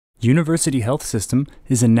University Health System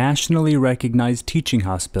is a nationally recognized teaching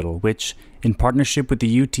hospital which, in partnership with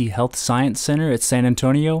the UT Health Science Center at San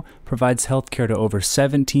Antonio, provides healthcare to over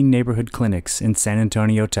 17 neighborhood clinics in San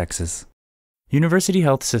Antonio, Texas. University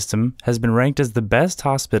Health System has been ranked as the best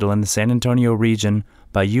hospital in the San Antonio region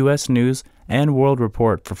by U.S. News and World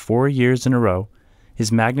Report for 4 years in a row,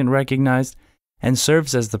 is magnet recognized, and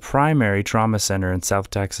serves as the primary trauma center in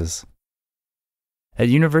South Texas. At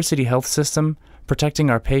University Health System, protecting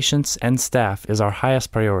our patients and staff is our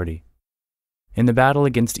highest priority. In the battle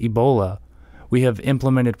against Ebola, we have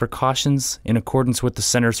implemented precautions in accordance with the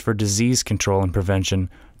Centers for Disease Control and Prevention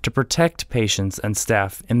to protect patients and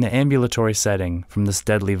staff in the ambulatory setting from this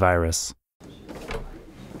deadly virus.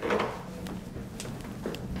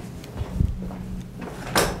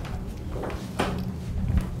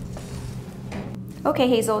 Okay,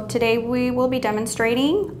 Hazel, today we will be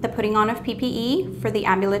demonstrating the putting on of PPE for the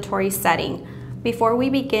ambulatory setting. Before we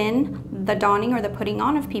begin the donning or the putting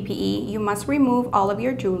on of PPE, you must remove all of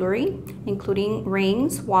your jewelry, including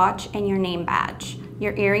rings, watch, and your name badge.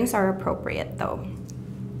 Your earrings are appropriate though.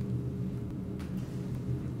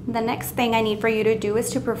 The next thing I need for you to do is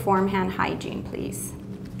to perform hand hygiene, please.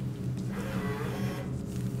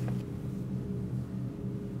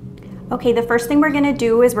 Okay, the first thing we're gonna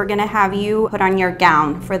do is we're gonna have you put on your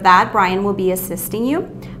gown. For that, Brian will be assisting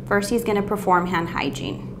you. First, he's gonna perform hand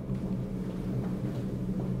hygiene.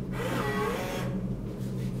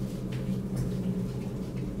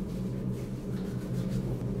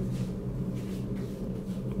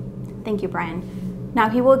 Thank you, Brian. Now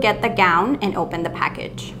he will get the gown and open the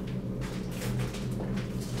package.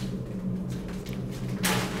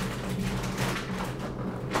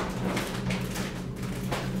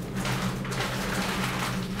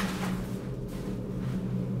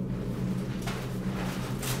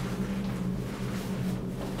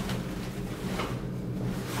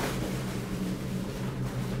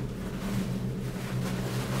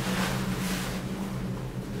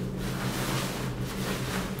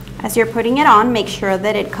 As you're putting it on, make sure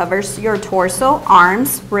that it covers your torso,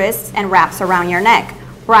 arms, wrists, and wraps around your neck.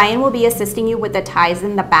 Brian will be assisting you with the ties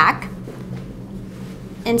in the back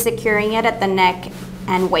and securing it at the neck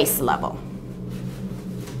and waist level.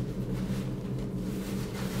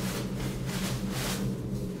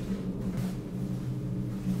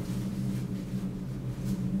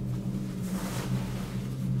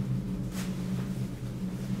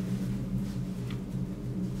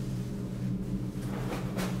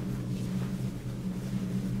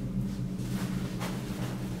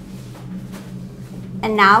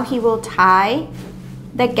 And now he will tie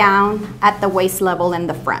the gown at the waist level in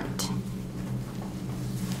the front.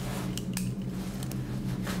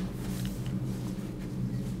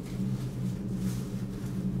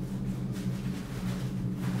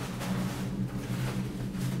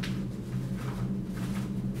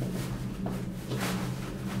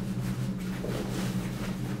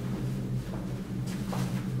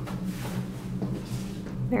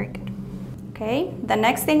 Very good. Okay, the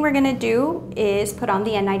next thing we're gonna do is put on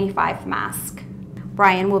the N95 mask.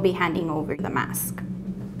 Brian will be handing over the mask.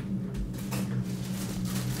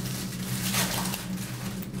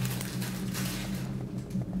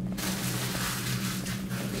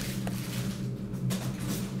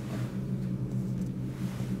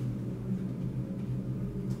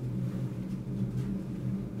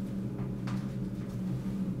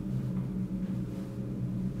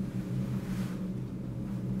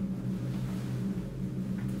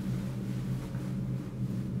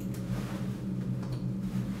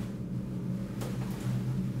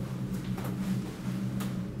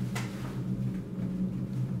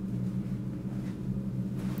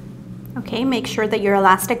 Okay, make sure that your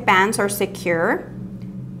elastic bands are secure.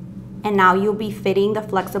 And now you'll be fitting the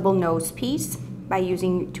flexible nose piece by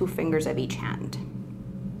using 2 fingers of each hand.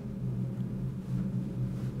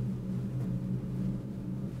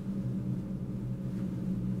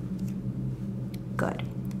 Good.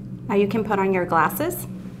 Now you can put on your glasses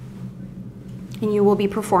and you will be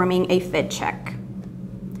performing a fit check.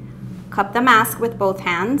 Cup the mask with both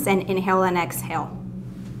hands and inhale and exhale.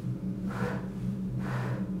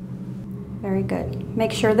 Very good.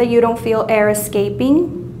 Make sure that you don't feel air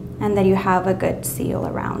escaping and that you have a good seal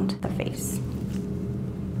around the face.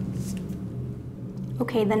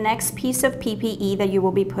 Okay, the next piece of PPE that you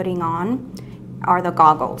will be putting on are the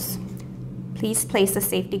goggles. Please place the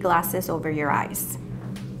safety glasses over your eyes.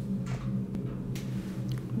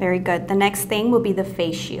 Very good. The next thing will be the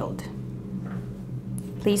face shield.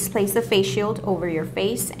 Please place the face shield over your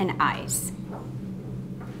face and eyes.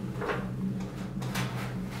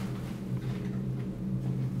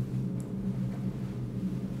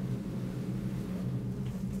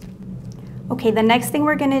 Okay, the next thing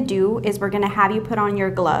we're gonna do is we're gonna have you put on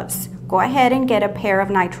your gloves. Go ahead and get a pair of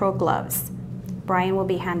nitrile gloves. Brian will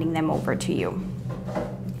be handing them over to you.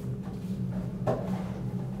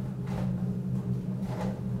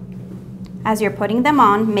 As you're putting them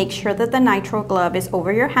on, make sure that the nitrile glove is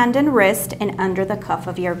over your hand and wrist and under the cuff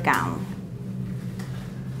of your gown.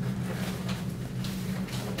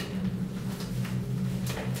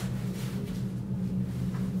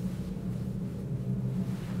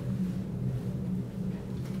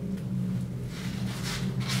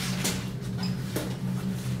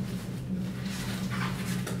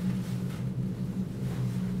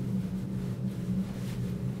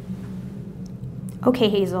 Okay,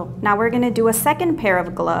 Hazel, now we're going to do a second pair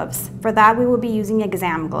of gloves. For that, we will be using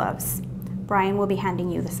exam gloves. Brian will be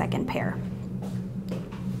handing you the second pair.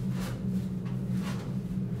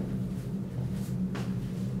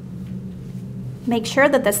 Make sure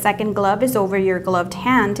that the second glove is over your gloved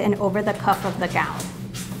hand and over the cuff of the gown.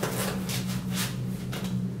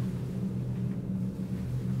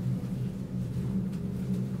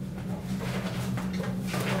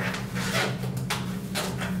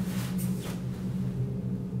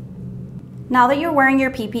 Now that you're wearing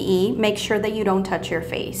your PPE, make sure that you don't touch your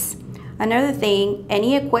face. Another thing,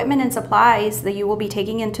 any equipment and supplies that you will be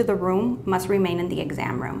taking into the room must remain in the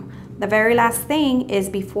exam room. The very last thing is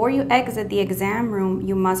before you exit the exam room,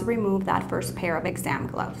 you must remove that first pair of exam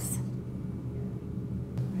gloves.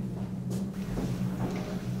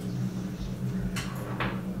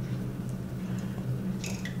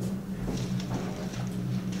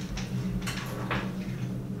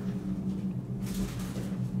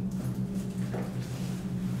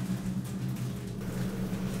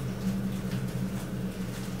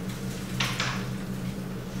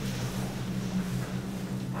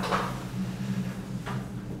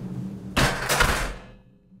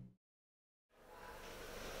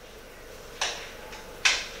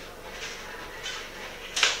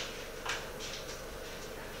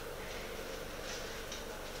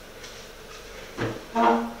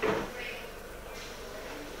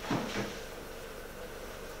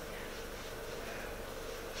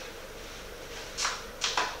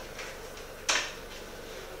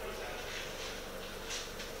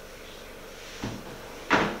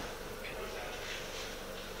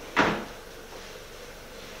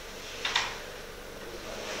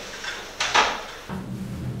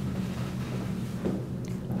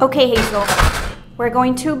 Okay, Hazel, we're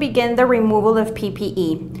going to begin the removal of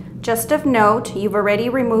PPE. Just of note, you've already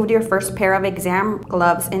removed your first pair of exam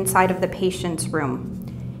gloves inside of the patient's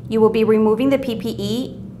room. You will be removing the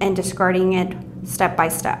PPE and discarding it step by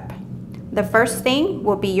step. The first thing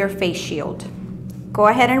will be your face shield. Go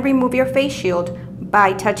ahead and remove your face shield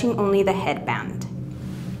by touching only the headband.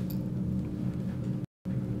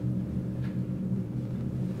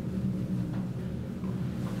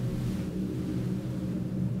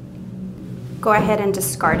 Go ahead and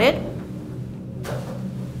discard it.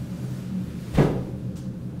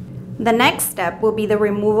 The next step will be the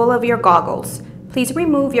removal of your goggles. Please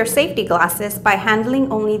remove your safety glasses by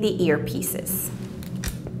handling only the earpieces.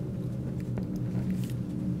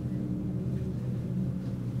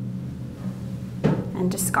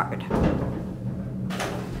 And discard.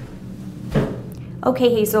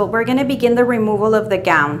 Okay, Hazel, we're going to begin the removal of the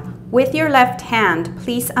gown. With your left hand,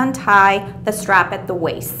 please untie the strap at the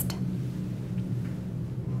waist.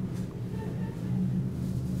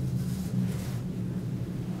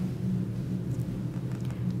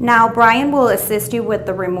 Now, Brian will assist you with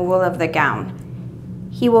the removal of the gown.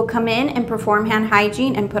 He will come in and perform hand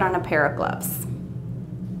hygiene and put on a pair of gloves.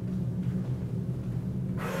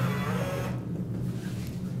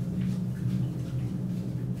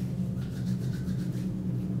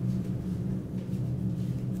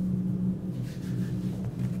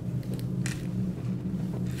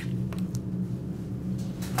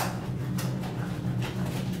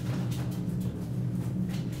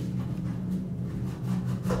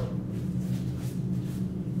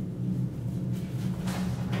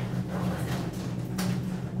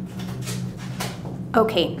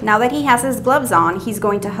 Okay, now that he has his gloves on, he's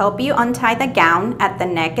going to help you untie the gown at the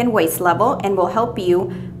neck and waist level and will help you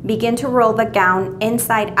begin to roll the gown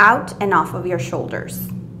inside out and off of your shoulders.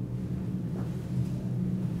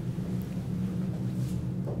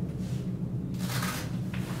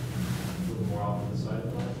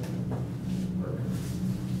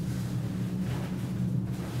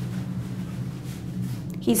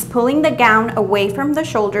 He's pulling the gown away from the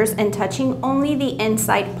shoulders and touching only the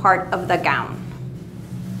inside part of the gown.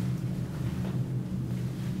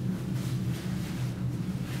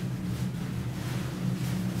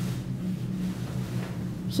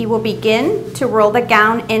 He will begin to roll the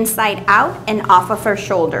gown inside out and off of her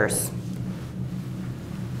shoulders.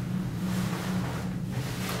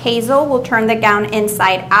 Hazel will turn the gown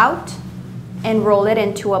inside out and roll it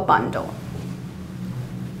into a bundle.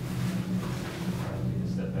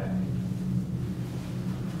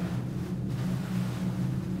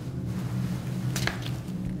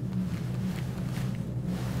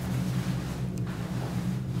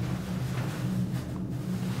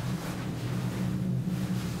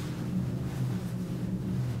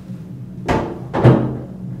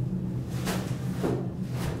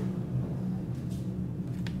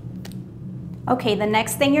 Okay, the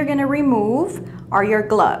next thing you're going to remove are your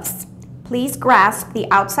gloves. Please grasp the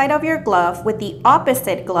outside of your glove with the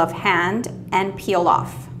opposite glove hand and peel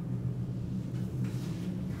off.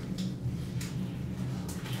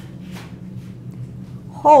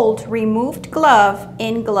 Hold removed glove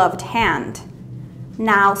in gloved hand.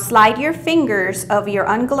 Now slide your fingers of your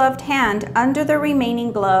ungloved hand under the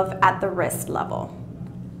remaining glove at the wrist level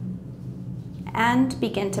and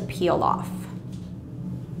begin to peel off.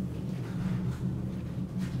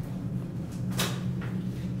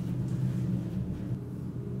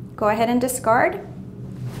 Go ahead and discard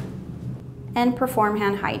and perform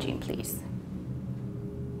hand hygiene, please.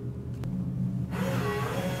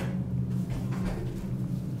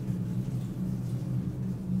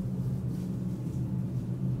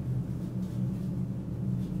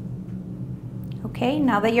 Okay,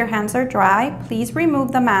 now that your hands are dry, please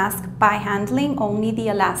remove the mask by handling only the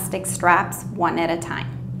elastic straps one at a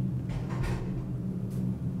time.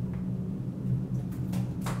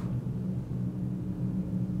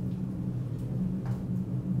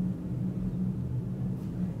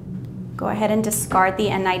 Go ahead and discard the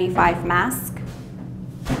N95 mask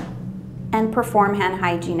and perform hand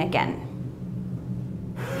hygiene again.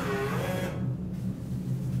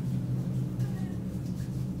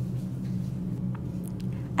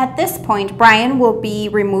 At this point, Brian will be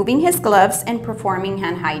removing his gloves and performing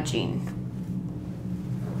hand hygiene.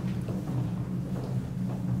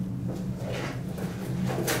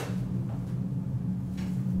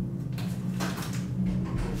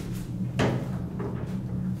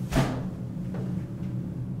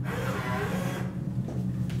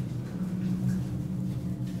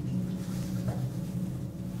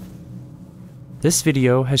 This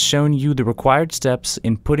video has shown you the required steps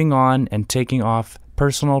in putting on and taking off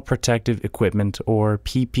personal protective equipment, or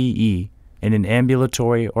PPE, in an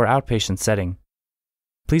ambulatory or outpatient setting.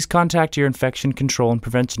 Please contact your infection control and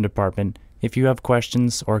prevention department if you have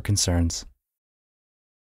questions or concerns.